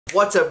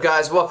What's up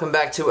guys, welcome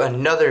back to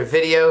another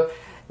video.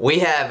 We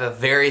have a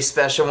very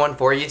special one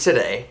for you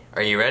today.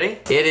 Are you ready?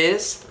 It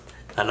is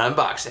an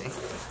unboxing.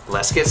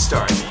 Let's get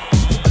started.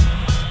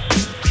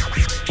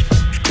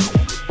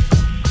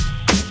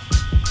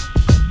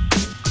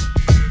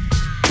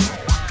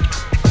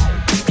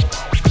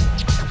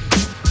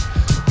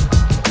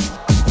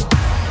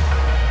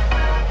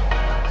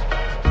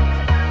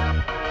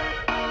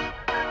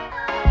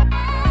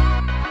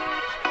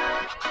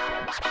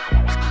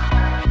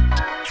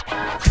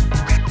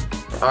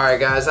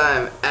 Alright guys, I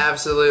am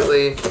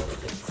absolutely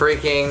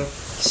freaking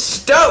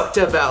stoked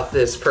about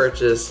this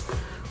purchase.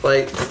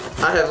 Like,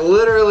 I have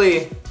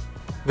literally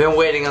been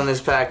waiting on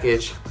this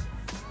package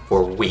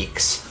for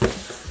weeks.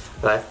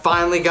 But I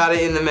finally got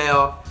it in the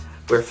mail.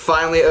 We're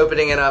finally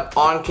opening it up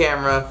on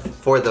camera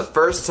for the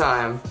first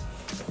time.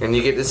 And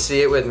you get to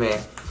see it with me.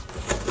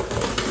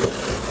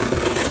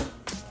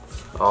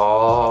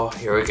 Oh,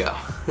 here we go.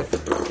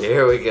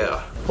 Here we go.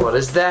 What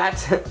is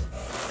that?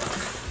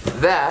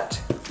 That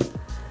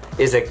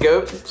is a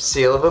GOAT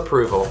seal of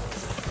approval.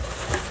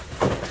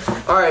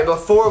 Alright,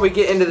 before we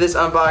get into this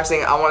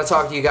unboxing, I want to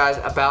talk to you guys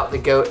about the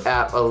GOAT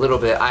app a little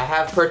bit. I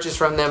have purchased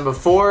from them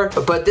before,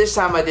 but this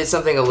time I did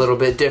something a little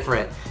bit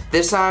different.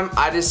 This time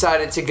I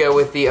decided to go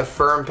with the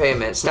Affirm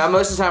payments. Now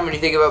most of the time when you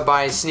think about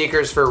buying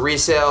sneakers for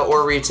resale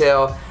or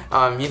retail,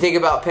 you think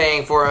about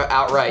paying for it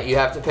outright. You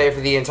have to pay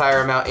for the entire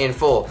amount in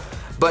full,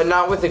 but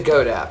not with the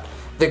GOAT app.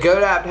 The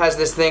GOAT app has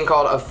this thing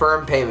called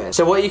Affirm payments.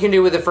 So what you can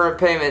do with Affirm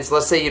payments,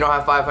 let's say you don't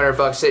have 500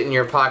 bucks sitting in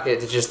your pocket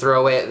to just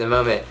throw away at the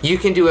moment. You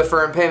can do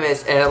Affirm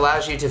payments and it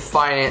allows you to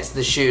finance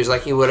the shoes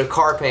like you would a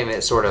car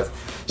payment sort of.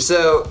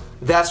 So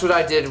that's what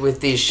I did with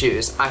these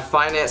shoes. I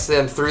financed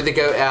them through the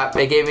GOAT app.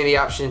 They gave me the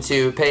option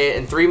to pay it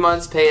in 3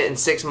 months, pay it in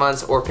 6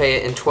 months, or pay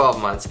it in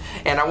 12 months.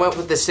 And I went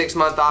with the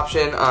 6-month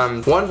option,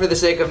 one for the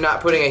sake of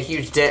not putting a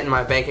huge dent in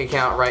my bank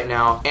account right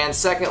now, and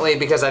secondly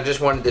because I just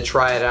wanted to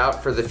try it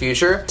out for the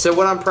future. So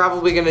what I'm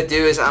probably gonna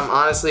do is I'm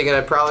honestly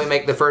gonna probably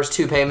make the first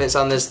 2 payments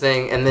on this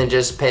thing and then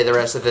just pay the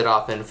rest of it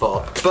off in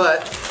full.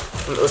 But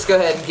let's go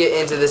ahead and get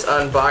into this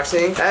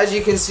unboxing. As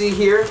you can see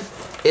here,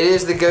 it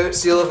is the GOAT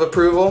seal of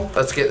approval.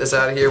 Let's get this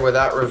out of here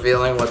without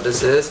revealing what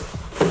this is.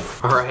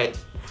 Alright,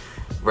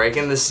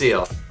 breaking the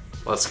seal.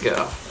 Let's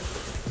go.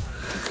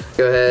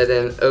 Go ahead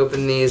and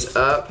open these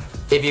up.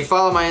 If you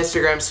follow my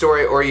Instagram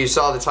story or you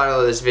saw the title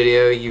of this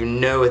video, you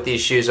know what these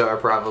shoes are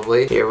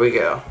probably. Here we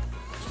go.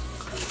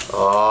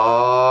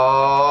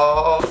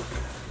 Oh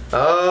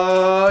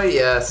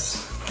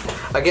yes.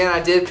 Again, I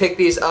did pick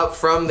these up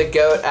from the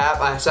GOAT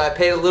app, so I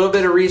paid a little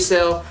bit of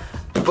resale,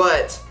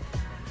 but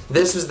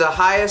this was the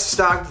highest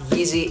stocked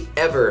Yeezy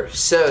ever.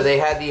 So they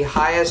had the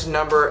highest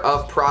number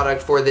of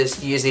product for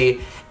this Yeezy,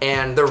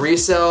 and the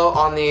resale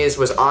on these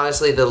was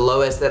honestly the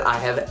lowest that I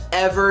have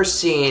ever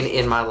seen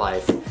in my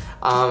life.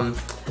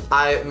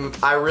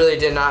 I really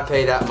did not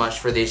pay that much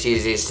for these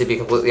Yeezys, to be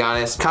completely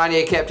honest.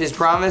 Kanye kept his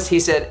promise. He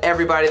said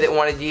everybody that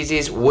wanted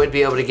Yeezys would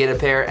be able to get a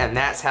pair, and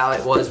that's how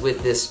it was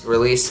with this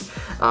release.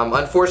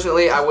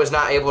 Unfortunately, I was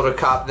not able to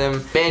cop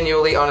them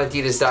manually on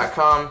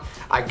adidas.com.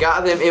 I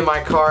got them in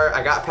my cart,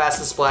 I got past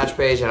the splash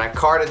page, and I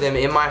carted them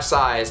in my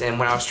size, and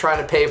when I was trying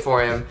to pay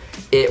for them,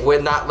 it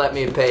would not let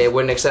me pay. It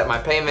wouldn't accept my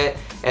payment,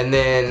 and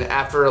then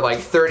after like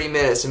 30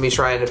 minutes of me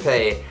trying to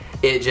pay,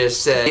 it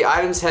just said, the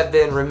items have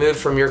been removed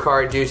from your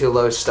cart due to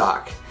low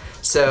stock.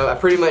 So I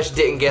pretty much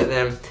didn't get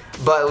them,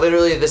 but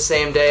literally the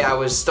same day I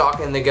was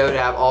stalking the GOAT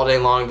app all day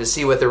long to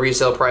see what the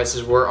resale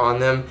prices were on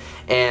them,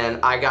 and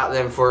I got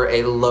them for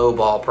a low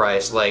ball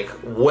price, like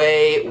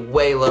way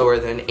lower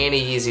than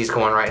any Yeezys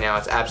going right now.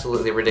 It's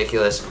absolutely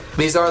ridiculous.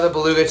 These are the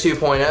Beluga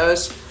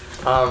 2.0s.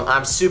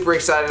 I'm super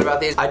excited about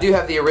these. I do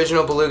have the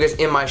original Belugas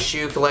in my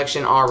shoe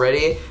collection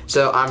already,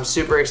 so I'm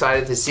super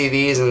excited to see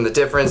these and the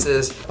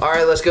differences.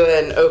 Alright, let's go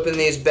ahead and open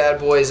these bad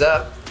boys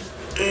up.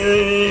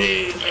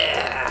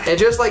 And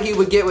just like you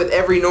would get with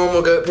every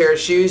normal GOAT pair of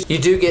shoes, you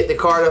do get the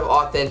card of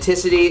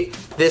authenticity.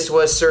 This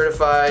was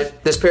certified.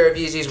 This pair of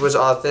Yeezys was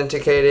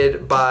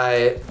authenticated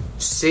by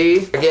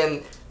C.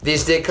 Again,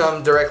 these did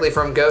come directly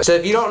from GOAT. So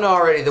if you don't know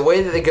already, the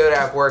way that the GOAT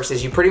app works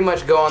is you pretty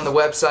much go on the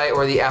website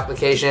or the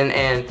application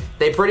and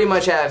they pretty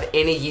much have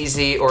any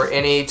Yeezy or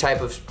any type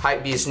of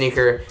hypebeast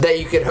sneaker that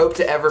you could hope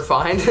to ever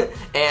find.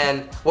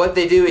 And what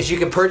they do is you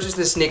can purchase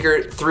the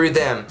sneaker through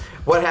them.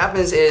 What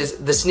happens is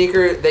the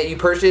sneaker that you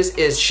purchase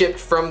is shipped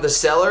from the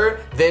seller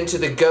then to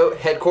the GOAT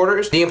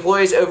headquarters. The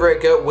employees over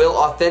at GOAT will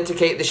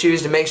authenticate the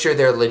shoes to make sure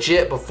they're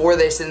legit before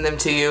they send them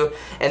to you,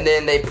 and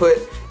then they put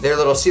their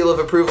little seal of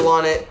approval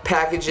on it,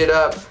 package it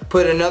up,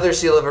 put another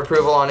seal of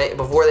approval on it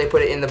before they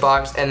put it in the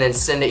box, and then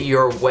send it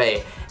your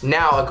way.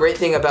 Now, a great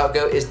thing about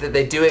GOAT is that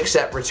they do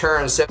accept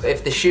returns, so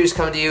if the shoes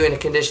come to you in a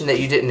condition that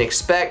you didn't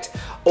expect,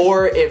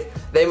 or if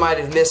they might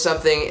have missed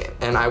something,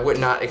 and I would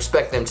not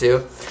expect them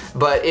to,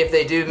 but if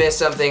they do miss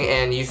something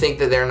and you think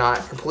that they're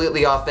not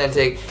completely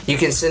authentic, you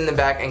can send them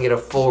back and get a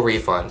full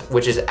refund,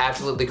 which is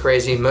absolutely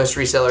crazy. Most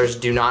resellers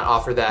do not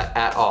offer that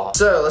at all.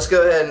 So let's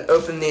go ahead and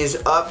open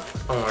these up.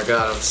 Oh my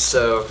god, I'm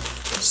so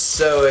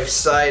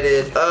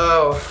excited.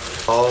 Oh,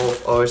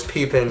 it's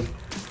peeping.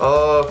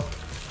 Oh.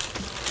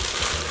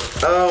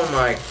 Oh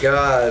my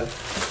God.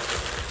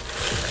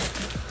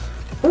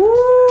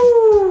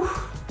 Woo.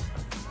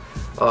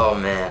 Oh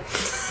man.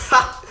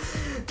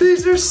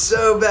 These are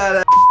so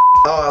bad.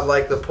 Oh, I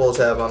like the pull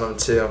tab on them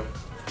too.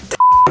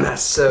 Damn,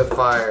 that's so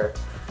fire.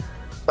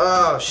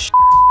 Oh shit.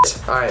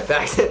 Alright,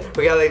 back to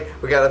we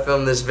gotta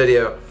film this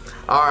video.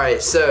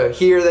 Alright, so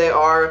here they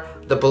are,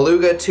 the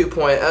Beluga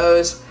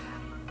 2.0s.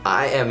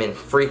 I am in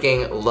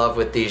freaking love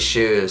with these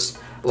shoes.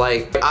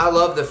 Like, I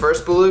love the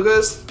first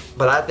Belugas,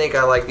 but I think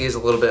I like these a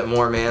little bit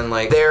more, man.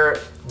 Like,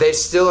 they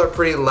still are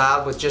pretty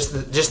loud with just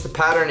the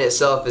pattern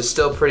itself is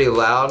still pretty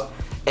loud.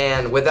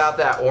 And without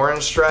that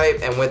orange stripe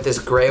and with this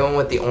gray one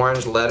with the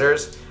orange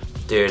letters,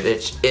 dude,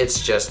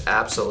 it's just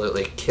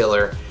absolutely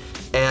killer.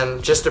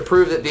 And just to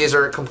prove that these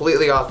are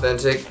completely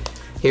authentic,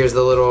 here's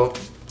the little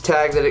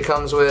tag that it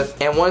comes with.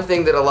 And one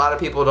thing that a lot of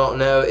people don't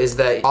know is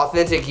that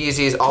authentic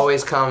Yeezys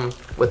always come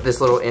with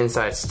this little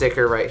inside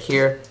sticker right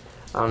here.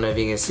 I don't know if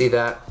you can see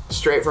that.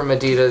 Straight from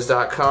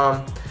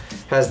adidas.com.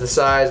 Has the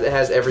size, it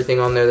has everything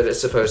on there that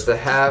it's supposed to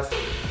have.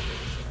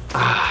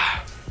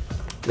 Ah,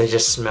 they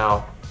just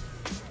smell.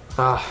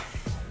 Ah,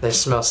 they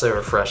smell so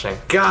refreshing.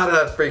 God,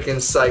 I'm freaking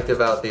psyched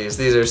about these.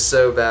 These are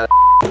so bad.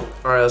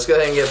 Alright, let's go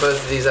ahead and get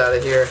both of these out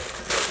of here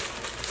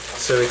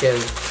so we can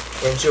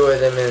enjoy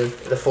them in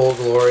the full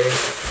glory.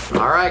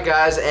 Alright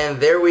guys,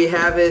 and there we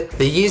have it.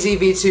 The Yeezy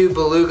V2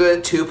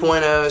 Beluga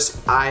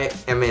 2.0s. I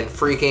am in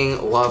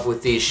freaking love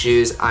with these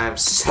shoes. I am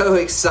so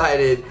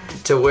excited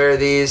to wear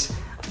these.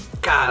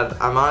 God,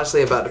 I'm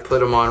honestly about to put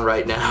them on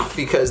right now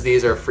because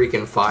these are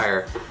freaking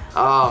fire.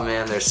 Oh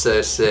man, they're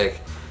so sick.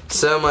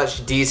 So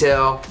much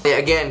detail.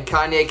 Again,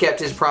 Kanye kept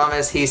his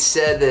promise. He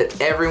said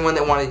that everyone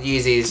that wanted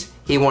Yeezys,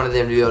 he wanted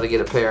them to be able to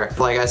get a pair.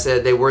 Like I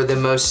said, they were the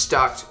most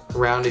stocked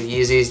round of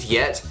Yeezys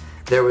yet.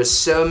 There was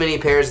so many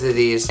pairs of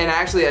these. And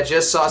actually, I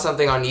just saw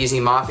something on Yeezy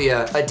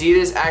Mafia.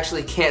 Adidas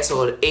actually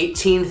canceled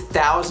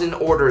 18,000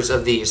 orders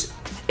of these.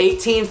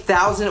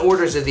 18,000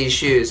 orders of these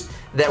shoes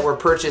that were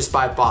purchased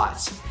by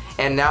bots.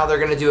 And now they're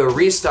gonna do a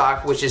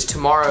restock, which is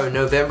tomorrow,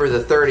 November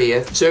the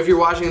 30th. So if you're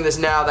watching this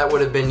now, that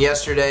would have been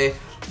yesterday.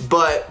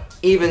 But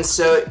even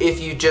so, if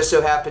you just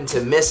so happen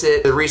to miss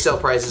it, the resale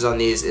prices on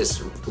these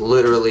is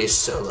literally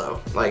so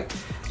low. Like,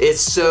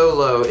 it's so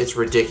low, it's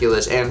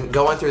ridiculous. And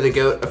going through the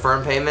GOAT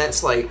Affirm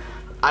payments, like,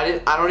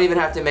 I don't even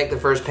have to make the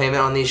first payment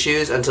on these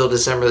shoes until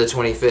December the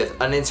 25th,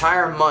 an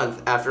entire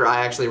month after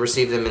I actually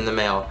received them in the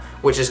mail,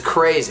 which is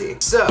crazy.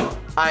 So,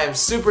 I am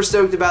super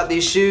stoked about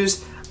these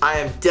shoes. I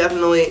am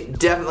definitely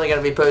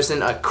gonna be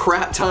posting a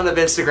crap ton of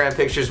Instagram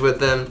pictures with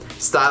them,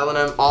 styling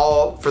them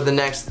all for the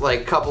next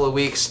like couple of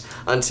weeks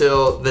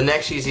until the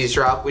next Yeezys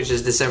drop, which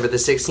is December the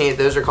 16th.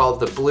 Those are called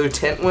the blue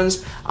tint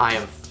ones. I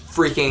am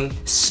freaking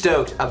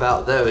stoked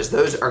about those.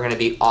 Those are gonna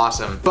be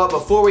awesome. But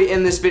before we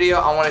end this video,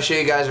 I wanna show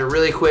you guys a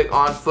really quick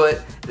on foot.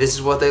 This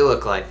is what they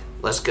look like.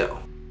 Let's go.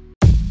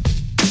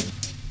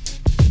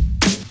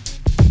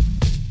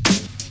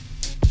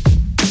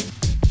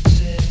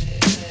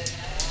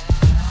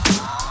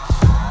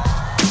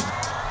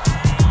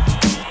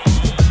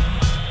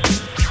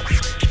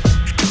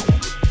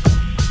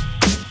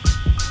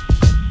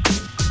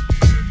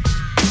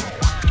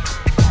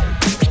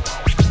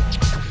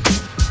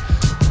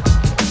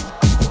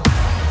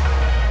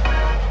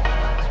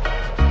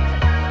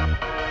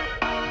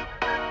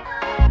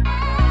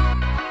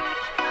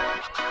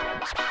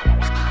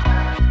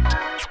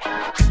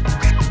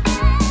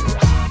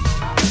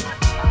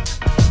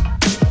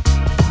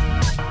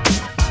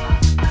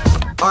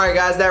 Alright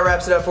guys, that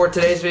wraps it up for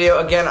today's video.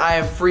 Again, I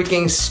am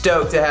freaking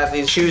stoked to have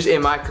these shoes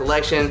in my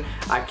collection.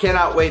 I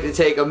cannot wait to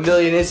take a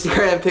million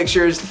Instagram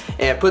pictures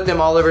and put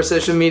them all over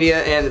social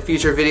media and the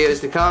future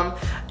videos to come.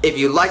 If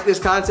you like this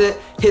content,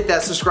 hit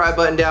that subscribe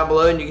button down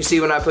below and you can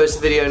see when I post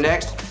a video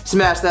next.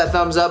 Smash that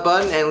thumbs up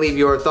button and leave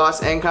your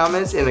thoughts and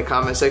comments in the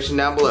comment section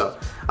down below.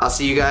 I'll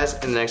see you guys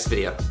in the next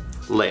video.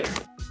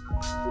 Later.